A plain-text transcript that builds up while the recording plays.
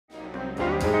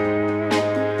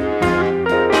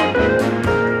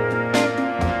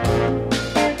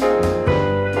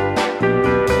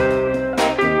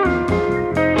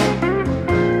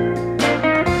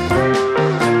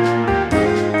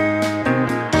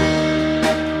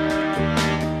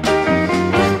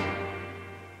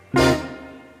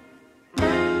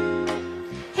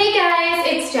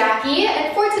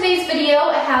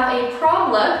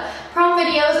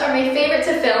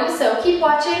so keep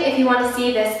watching if you want to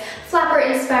see this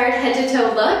flapper-inspired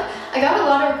head-to-toe look. I got a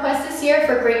lot of requests this year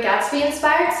for Great Gatsby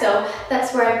inspired, so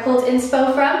that's where I pulled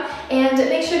inspo from. And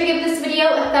make sure to give this video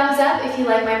a thumbs up if you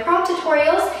like my prom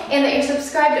tutorials and that you're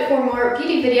subscribed for more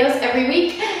beauty videos every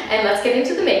week. And let's get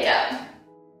into the makeup.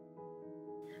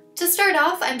 To start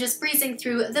off, I'm just breezing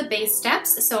through the base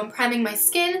steps, so I'm priming my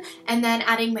skin and then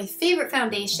adding my favorite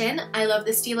foundation. I love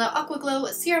the Stila AquaGlow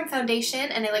Serum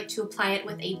Foundation, and I like to apply it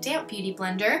with a damp beauty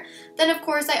blender. Then of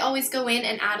course I always go in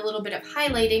and add a little bit of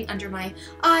highlighting under my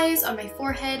eyes, on my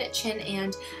forehead, chin,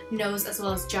 and nose, as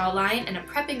well as jawline, and I'm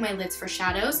prepping my lids for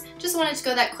shadows. Just wanted to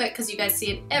go that quick because you guys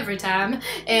see it every time.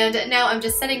 And now I'm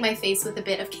just setting my face with a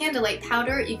bit of Candlelight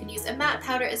powder. You can use a matte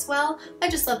powder as well. I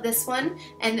just love this one.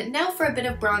 And now for a bit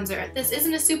of bronzer. This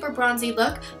isn't a super bronzy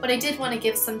look, but I did want to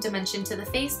give some dimension to the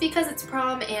face because it's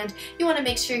prom and you want to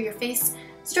make sure your face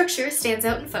structure stands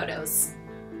out in photos.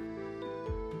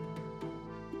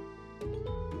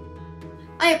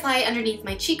 I apply underneath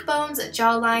my cheekbones,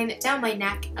 jawline, down my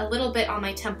neck, a little bit on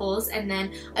my temples, and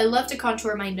then I love to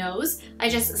contour my nose. I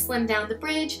just slim down the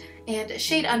bridge and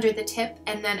shade under the tip,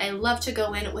 and then I love to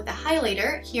go in with a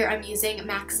highlighter. Here I'm using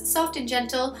MAC's Soft and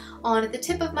Gentle on the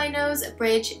tip of my nose,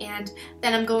 bridge, and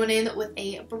then I'm going in with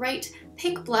a bright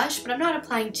pink blush, but I'm not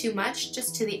applying too much,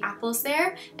 just to the apples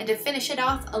there, and to finish it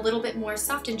off, a little bit more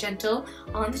Soft and Gentle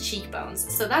on the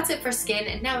cheekbones. So that's it for skin,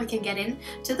 and now we can get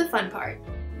into the fun part.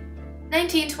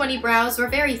 1920 brows were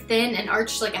very thin and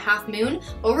arched like a half moon,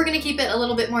 but we're going to keep it a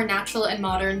little bit more natural and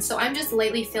modern, so I'm just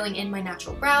lightly filling in my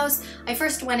natural brows. I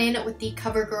first went in with the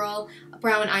COVERGIRL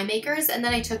brow and eye makers, and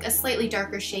then I took a slightly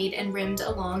darker shade and rimmed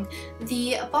along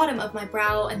the bottom of my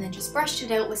brow, and then just brushed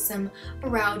it out with some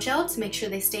brow gel to make sure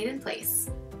they stayed in place.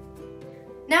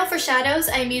 Now for shadows,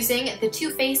 I'm using the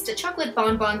Too Faced Chocolate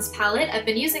Bonbons palette. I've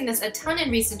been using this a ton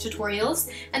in recent tutorials,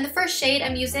 and the first shade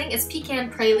I'm using is Pecan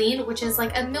Praline, which is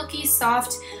like a milky,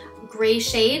 soft, gray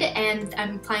shade, and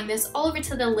I'm applying this all over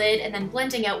to the lid and then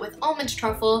blending out with Almond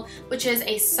Truffle, which is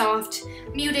a soft,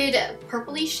 muted,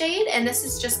 purpley shade, and this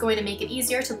is just going to make it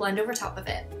easier to blend over top of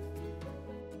it.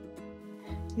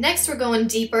 Next, we're going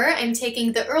deeper. I'm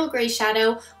taking the Earl Grey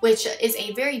shadow, which is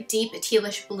a very deep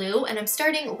tealish blue, and I'm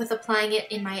starting with applying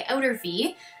it in my outer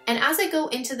V. And as I go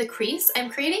into the crease, I'm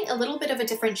creating a little bit of a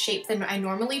different shape than I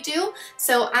normally do.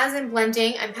 So as I'm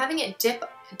blending, I'm having it dip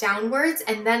downwards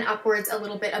and then upwards a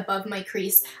little bit above my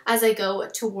crease as I go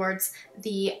towards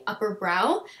the upper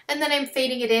brow. And then I'm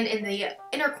fading it in the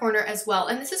inner corner as well.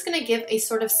 And this is going to give a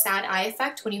sort of sad eye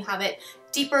effect when you have it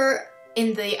deeper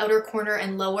in the outer corner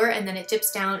and lower, and then it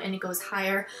dips down and it goes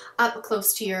higher up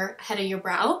close to your head of your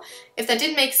brow. If that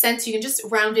didn't make sense, you can just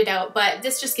round it out, but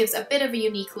this just gives a bit of a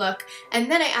unique look. And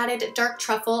then I added dark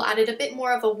truffle, added a bit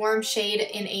more of a warm shade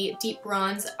in a deep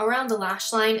bronze around the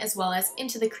lash line as well as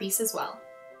into the crease as well.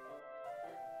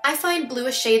 I find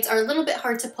bluish shades are a little bit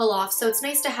hard to pull off, so it's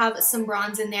nice to have some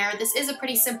bronze in there. This is a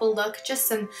pretty simple look, just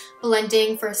some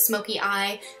blending for a smoky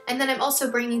eye. And then I'm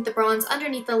also bringing the bronze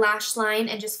underneath the lash line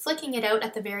and just flicking it out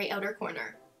at the very outer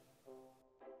corner.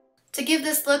 To give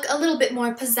this look a little bit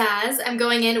more pizzazz, I'm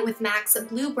going in with MAC's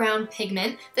Blue Brown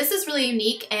Pigment. This is really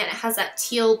unique and it has that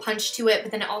teal punch to it,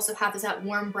 but then it also has that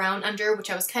warm brown under, which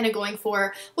I was kind of going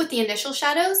for with the initial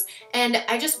shadows. And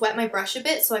I just wet my brush a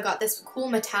bit, so I got this cool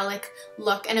metallic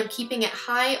look, and I'm keeping it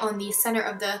high on the center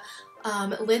of the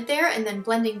lid there and then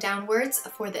blending downwards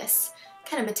for this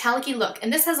kind of metallic-y look.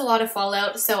 And this has a lot of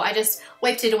fallout, so I just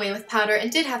wiped it away with powder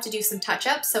and did have to do some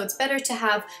touch-ups, so it's better to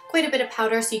have quite a bit of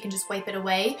powder so you can just wipe it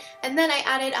away. And then I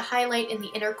added a highlight in the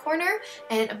inner corner,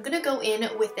 and I'm gonna go in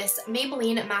with this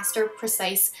Maybelline Master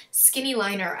Precise Skinny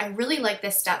Liner. I really like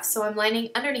this stuff, so I'm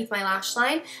lining underneath my lash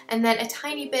line and then a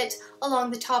tiny bit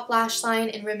along the top lash line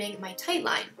and rimming my tight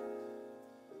line.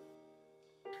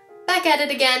 Back at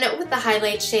it again with the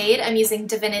highlight shade. I'm using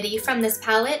Divinity from this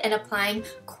palette and applying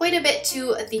quite a bit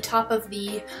to the top of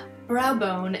the brow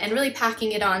bone and really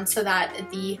packing it on so that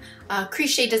the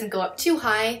crease shade doesn't go up too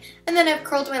high. And then I've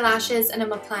curled my lashes and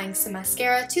I'm applying some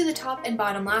mascara to the top and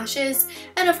bottom lashes.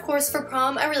 And of course for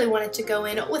prom, I really wanted to go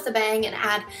in with a bang and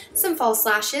add some false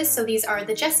lashes. So these are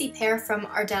the Jessie Pear from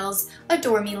Ardell's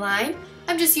Adore Me line.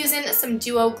 I'm just using some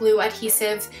duo glue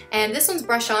adhesive, and this one's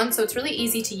brush on, so it's really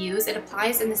easy to use. It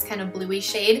applies in this kind of bluey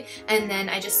shade, and then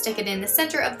I just stick it in the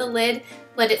center of the lid,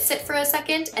 let it sit for a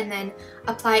second, and then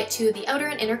apply it to the outer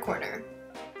and inner corner.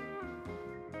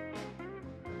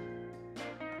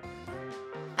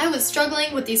 I was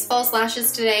struggling with these false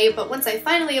lashes today, but once I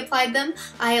finally applied them,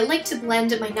 I like to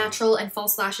blend my natural and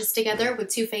false lashes together with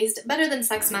Too Faced Better Than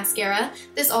Sex mascara.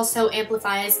 This also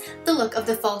amplifies the look of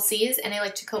the falsies, and I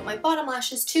like to coat my bottom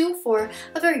lashes too for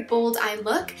a very bold eye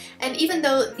look. And even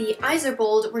though the eyes are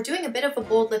bold, we're doing a bit of a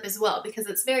bold lip as well because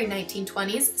it's very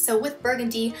 1920s. So with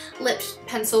Burgundy Lip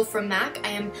Pencil from MAC,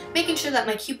 I am making sure that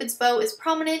my Cupid's bow is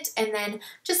prominent and then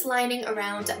just lining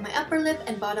around my upper lip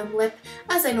and bottom lip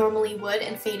as I normally would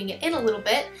and fading it in a little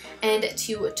bit. And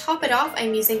to top it off,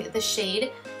 I'm using the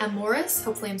shade Amorous,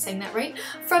 hopefully I'm saying that right,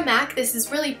 from MAC. This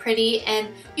is really pretty and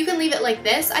you can leave it like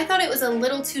this. I thought it was a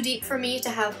little too deep for me to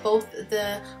have both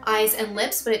the eyes and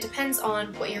lips, but it depends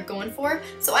on what you're going for.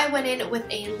 So I went in with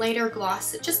a lighter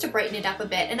gloss just to brighten it up a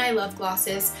bit, and I love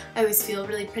glosses. I always feel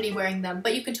really pretty wearing them,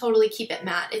 but you can totally keep it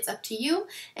matte. It's up to you.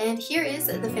 And here is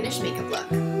the finished makeup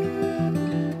look.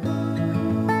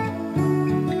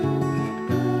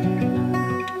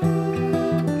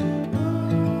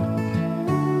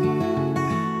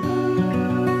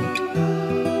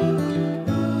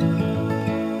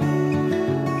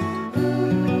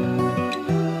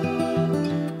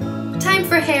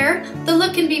 For hair, the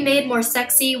look can be made more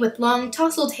sexy with long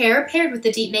tousled hair paired with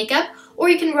the deep makeup, or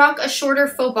you can rock a shorter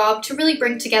faux bob to really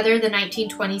bring together the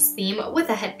 1920s theme with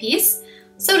a headpiece.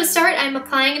 So to start, I'm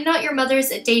applying Not Your Mother's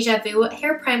Deja Vu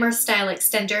Hair Primer Style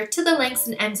Extender to the lengths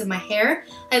and ends of my hair.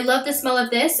 I love the smell of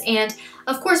this, and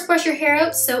of course brush your hair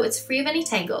out so it's free of any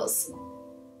tangles.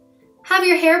 Have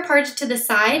your hair parted to the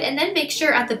side and then make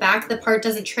sure at the back the part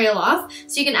doesn't trail off,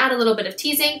 so you can add a little bit of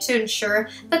teasing to ensure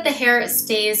that the hair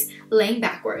stays laying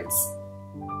backwards.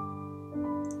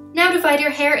 Now divide your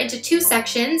hair into two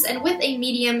sections, and with a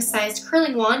medium-sized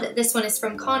curling wand, this one is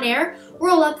from Conair,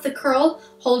 roll up the curl,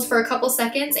 hold for a couple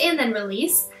seconds, and then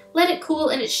release. Let it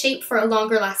cool in its shape for a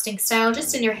longer lasting style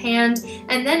just in your hand,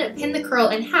 and then pin the curl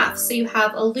in half so you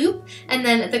have a loop and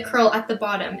then the curl at the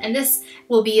bottom, and this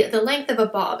will be the length of a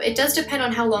bob. It does depend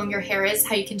on how long your hair is,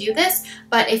 how you can do this,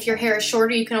 but if your hair is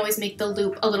shorter you can always make the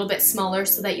loop a little bit smaller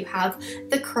so that you have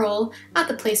the curl at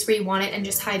the place where you want it and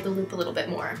just hide the loop a little bit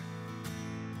more.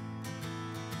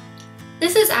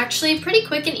 This is actually pretty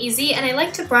quick and easy, and I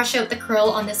like to brush out the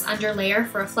curl on this under layer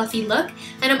for a fluffy look,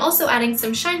 and I'm also adding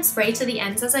some shine spray to the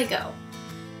ends as I go.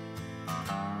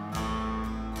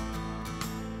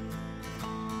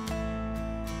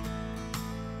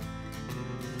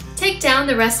 Take down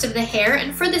the rest of the hair,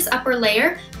 and for this upper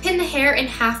layer, pin the hair in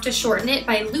half to shorten it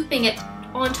by looping it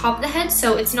on top of the head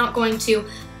so it's not going to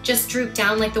just droop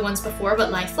down like the ones before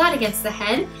but lie flat against the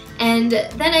head. And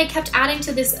then I kept adding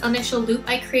to this initial loop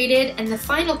I created, and the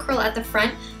final curl at the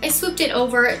front, I swooped it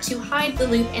over to hide the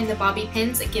loop in the bobby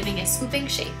pins, giving a swooping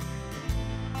shape.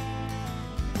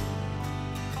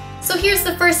 So here's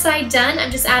the first side done.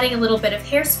 I'm just adding a little bit of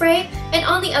hairspray, and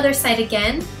on the other side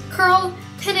again, curl,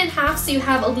 pin in half so you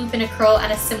have a loop and a curl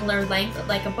at a similar length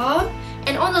like a bob,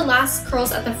 and on the last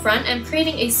curls at the front, I'm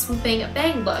creating a swooping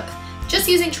bang look. Just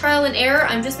using trial and error,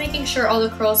 I'm just making sure all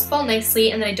the curls fall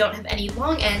nicely and that I don't have any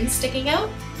long ends sticking out.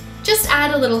 Just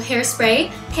add a little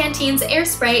hairspray. Pantene's Air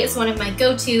Spray is one of my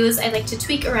go-tos. I like to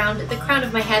tweak around the crown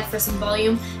of my head for some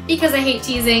volume because I hate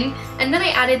teasing. And then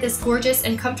I added this gorgeous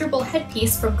and comfortable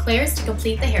headpiece from Claire's to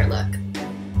complete the hair look.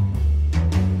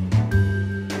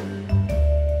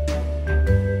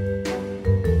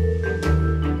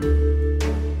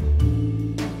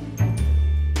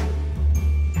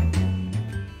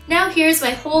 Now here's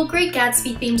my whole Great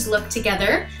Gatsby themed look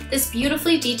together. This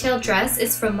beautifully detailed dress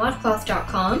is from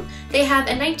modcloth.com. They have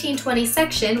a 1920s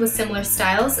section with similar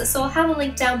styles, so I'll have a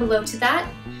link down below to that.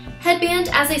 Headband,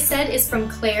 as I said, is from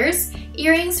Claire's.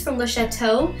 Earrings from Le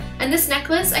Chateau, and this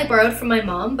necklace I borrowed from my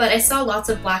mom, but I saw lots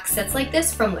of black sets like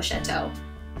this from Le Chateau.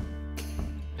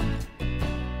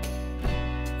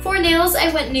 For nails,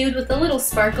 I went nude with a little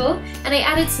sparkle, and I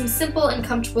added some simple and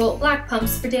comfortable black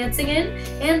pumps for dancing in,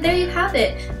 and there you have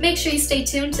it. Make sure you stay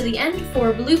tuned to the end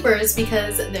for bloopers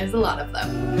because there's a lot of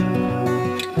them.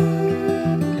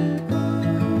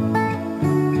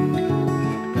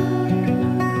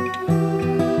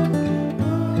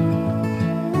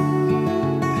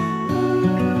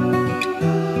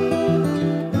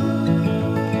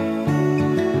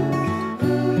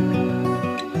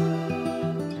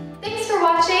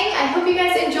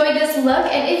 Look,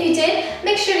 and if you did,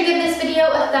 make sure to give this video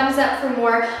a thumbs up for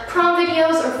more prom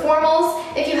videos or formals.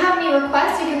 If you have any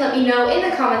requests, you can let me know in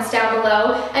the comments down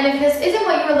below. And if this isn't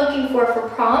what you were looking for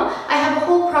prom, I have a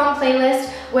whole prom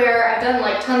playlist where I've done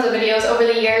like tons of videos over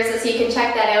the years, so you can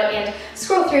check that out and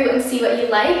scroll through and see what you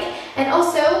like. And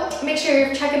also, make sure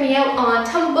you're checking me out on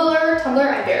Tumblr,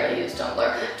 I barely use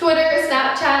Tumblr, Twitter,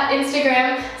 Snapchat,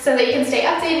 Instagram, so that you can stay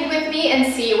updated with me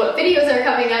and see what videos are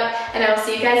coming up, and I will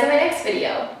see you guys in my next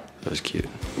video. That was cute.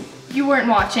 You weren't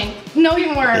watching. No,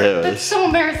 you weren't. Yeah, that's so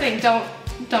embarrassing. Don't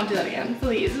do that again,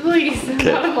 please, please.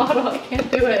 Okay. I'm not a model, I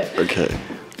can't do it. Okay.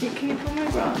 Can you pull my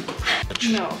bra?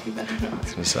 No, you better not.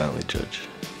 He's gonna silently judge.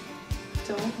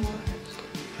 Don't watch.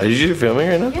 Are you filming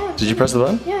right now? Yeah. Did you press the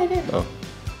button? Yeah, I did. Oh.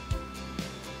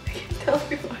 I can't tell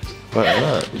if you're watching. Why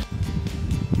not?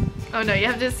 Oh no, you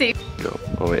have to see. Go.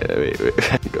 Oh wait.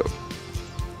 Go.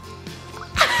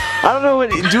 I don't know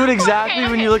what. Do it exactly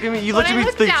when you look at me. You looked at me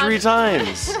like down. 3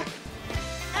 times.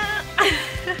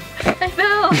 I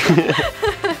fell.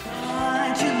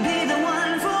 Want you be the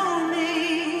one for me?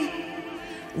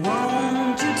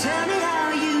 Won't you tell me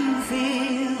how you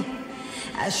feel?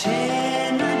 I share